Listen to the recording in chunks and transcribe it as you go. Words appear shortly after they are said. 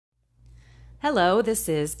Hello, this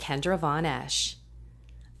is Kendra Von Esch.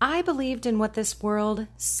 I believed in what this world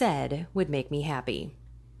said would make me happy.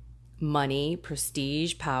 Money,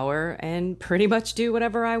 prestige, power, and pretty much do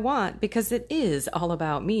whatever I want because it is all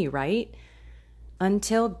about me, right?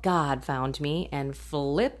 Until God found me and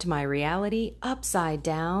flipped my reality upside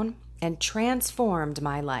down and transformed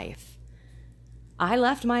my life. I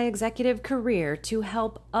left my executive career to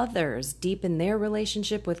help others deepen their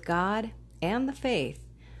relationship with God and the faith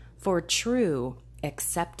for true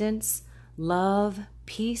acceptance, love,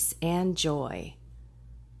 peace, and joy.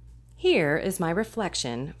 Here is my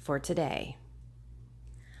reflection for today.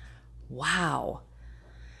 Wow.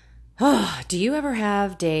 Do you ever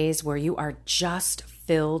have days where you are just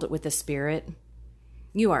filled with the Spirit?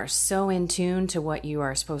 You are so in tune to what you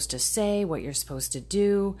are supposed to say, what you're supposed to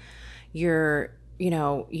do. You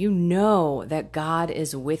know that God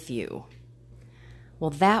is with you.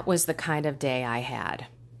 Well, that was the kind of day I had.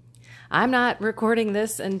 I'm not recording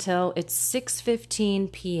this until it's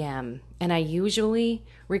 6:15 p.m., and I usually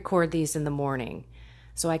record these in the morning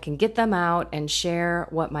so I can get them out and share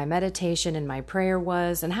what my meditation and my prayer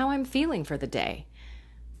was and how I'm feeling for the day.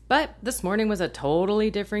 But this morning was a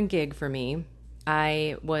totally different gig for me.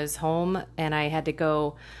 I was home and I had to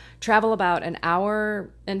go travel about an hour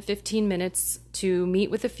and 15 minutes to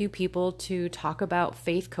meet with a few people to talk about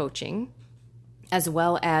faith coaching, as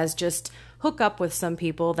well as just hook up with some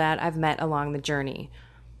people that I've met along the journey.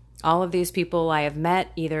 All of these people I have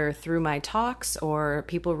met either through my talks or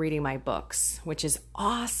people reading my books, which is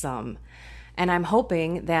awesome. And I'm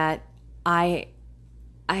hoping that I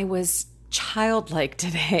was childlike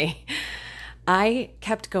today. I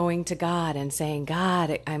kept going to God and saying,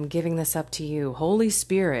 God, I'm giving this up to you. Holy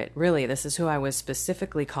Spirit, really, this is who I was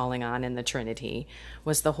specifically calling on in the Trinity,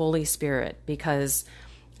 was the Holy Spirit, because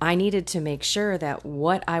I needed to make sure that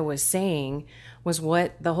what I was saying was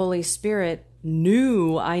what the Holy Spirit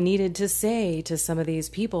knew I needed to say to some of these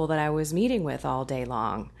people that I was meeting with all day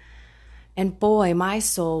long. And boy, my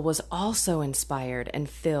soul was also inspired and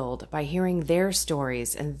filled by hearing their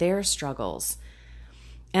stories and their struggles.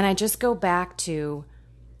 And I just go back to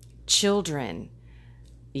children.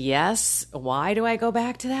 Yes, why do I go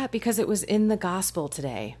back to that? Because it was in the gospel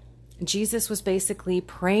today. Jesus was basically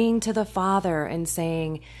praying to the Father and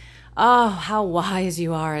saying, oh, how wise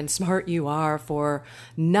you are and smart you are for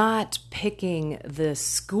not picking the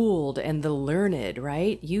schooled and the learned,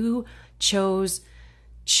 right? You chose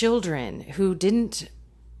children who didn't,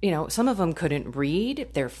 some of them couldn't read.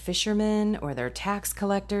 They're fishermen or they're tax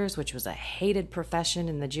collectors, which was a hated profession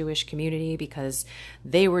in the Jewish community because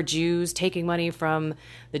they were Jews taking money from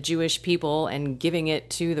the Jewish people and giving it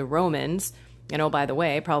to the Romans. And oh, by the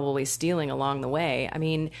way, probably stealing along the way. I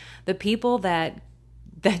mean, the people that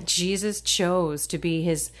Jesus chose to be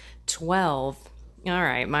his 12, all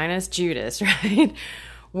right, minus Judas, right,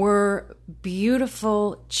 were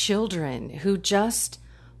beautiful children who just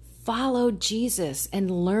followed Jesus and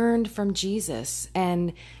learned from Jesus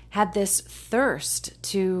and had this thirst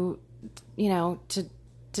to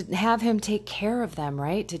have him take care of them,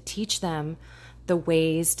 right, to teach them the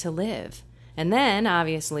ways to live. And then,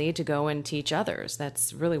 obviously, to go and teach others.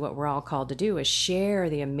 That's really what we're all called to do, is share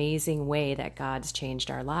the amazing way that God's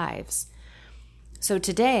changed our lives. So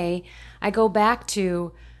today, I go back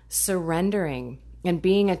to surrendering and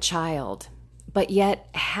being a child, but yet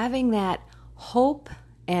having that hope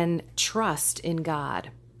and trust in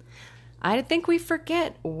God. I think we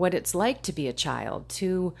forget what it's like to be a child,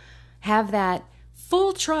 to have that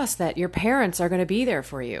full trust that your parents are going to be there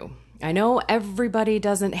for you. I know everybody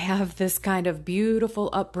doesn't have this kind of beautiful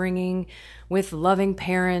upbringing with loving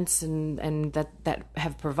parents and that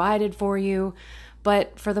have provided for you.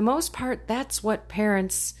 But for the most part, that's what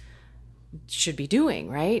parents should be doing,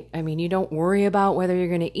 right? I mean, you don't worry about whether you're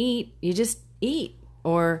going to eat. You just eat.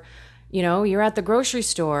 Or, you're at the grocery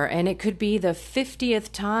store and it could be the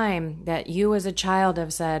 50th time that you as a child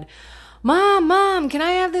have said, Mom, can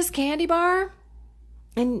I have this candy bar?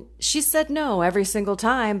 And she said no every single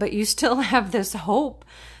time, but you still have this hope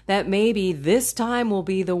that maybe this time will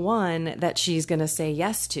be the one that she's going to say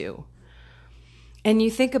yes to. And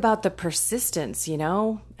you think about the persistence,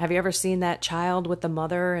 Have you ever seen that child with the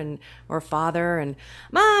mother or father and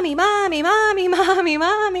mommy, mommy, mommy, mommy,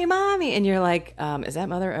 mommy, mommy? And you're like, is that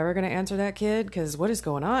mother ever going to answer that kid? Because what is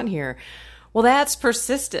going on here? Well, that's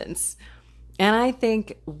persistence. And I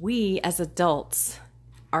think we as adults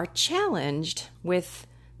are challenged with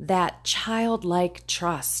that childlike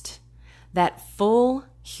trust, that full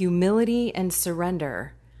humility and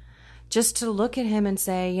surrender, just to look at him and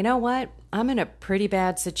say, you know what, I'm in a pretty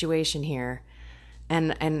bad situation here.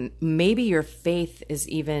 And maybe your faith is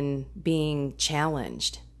even being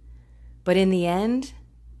challenged. But in the end,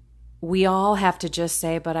 we all have to just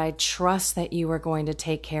say, but I trust that you are going to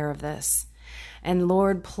take care of this. And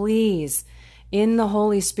Lord, please, in the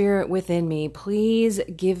Holy Spirit within me, please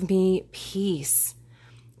give me peace.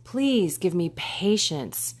 Please give me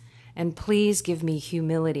patience. And please give me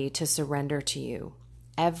humility to surrender to you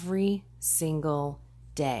every single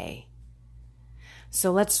day.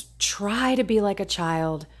 So let's try to be like a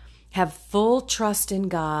child, have full trust in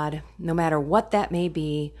God, no matter what that may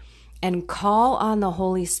be, and call on the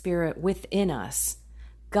Holy Spirit within us.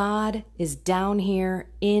 God is down here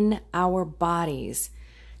in our bodies,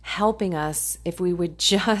 helping us if we would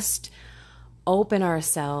just open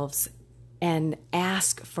ourselves and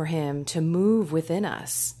ask for Him to move within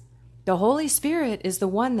us. The Holy Spirit is the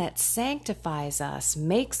one that sanctifies us,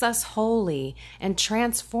 makes us holy, and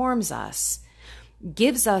transforms us,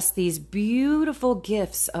 gives us these beautiful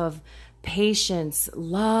gifts of patience,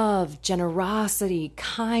 love, generosity,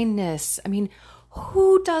 kindness. I mean,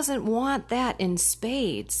 who doesn't want that in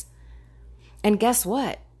spades? And guess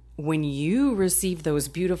what? When you receive those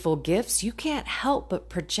beautiful gifts, you can't help but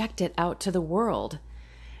project it out to the world.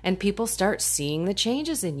 And people start seeing the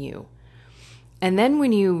changes in you. And then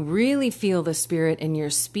when you really feel the Spirit and you're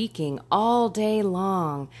speaking all day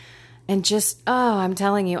long, and just, I'm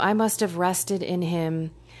telling you, I must have rested in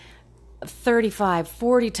Him 35,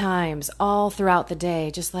 40 times all throughout the day,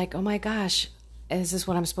 just like, oh my gosh, is this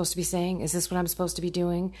what I'm supposed to be saying? Is this what I'm supposed to be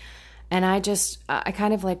doing? And I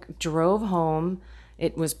kind of like drove home.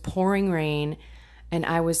 It was pouring rain, and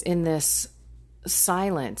I was in this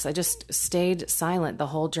silence. I just stayed silent the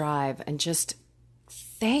whole drive and just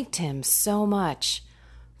thanked Him so much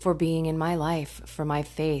for being in my life, for my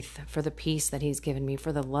faith, for the peace that He's given me,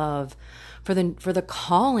 for the love, for the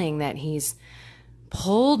calling that He's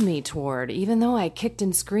pulled me toward. Even though I kicked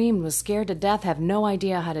and screamed, was scared to death, have no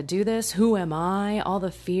idea how to do this. Who am I? All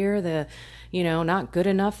the fear, the, not good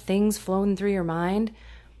enough things flowing through your mind.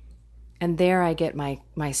 And there I get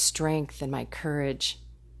my strength and my courage,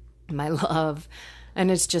 my love,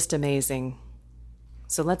 and it's just amazing.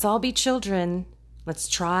 So let's all be children. Let's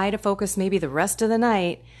try to focus maybe the rest of the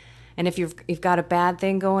night. And if you've got a bad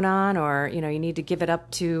thing going on, or you need to give it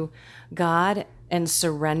up to God and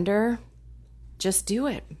surrender, just do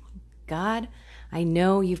it. God, I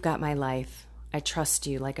know you've got my life. I trust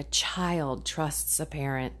you like a child trusts a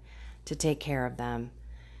parent to take care of them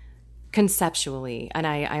conceptually. And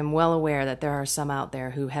I'm well aware that there are some out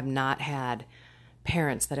there who have not had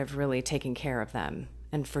parents that have really taken care of them.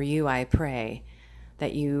 And for you, I pray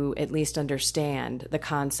that you at least understand the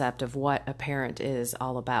concept of what a parent is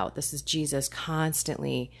all about. This is Jesus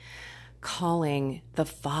constantly calling the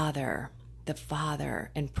Father,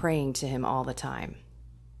 and praying to Him all the time.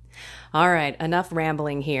 All right, enough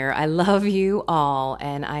rambling here. I love you all,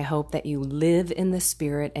 and I hope that you live in the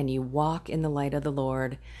Spirit and you walk in the light of the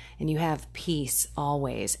Lord, and you have peace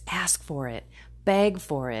always. Ask for it, beg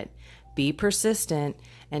for it, be persistent,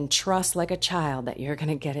 and trust like a child that you're going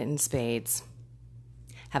to get it in spades.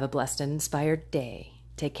 Have a blessed and inspired day.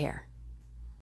 Take care.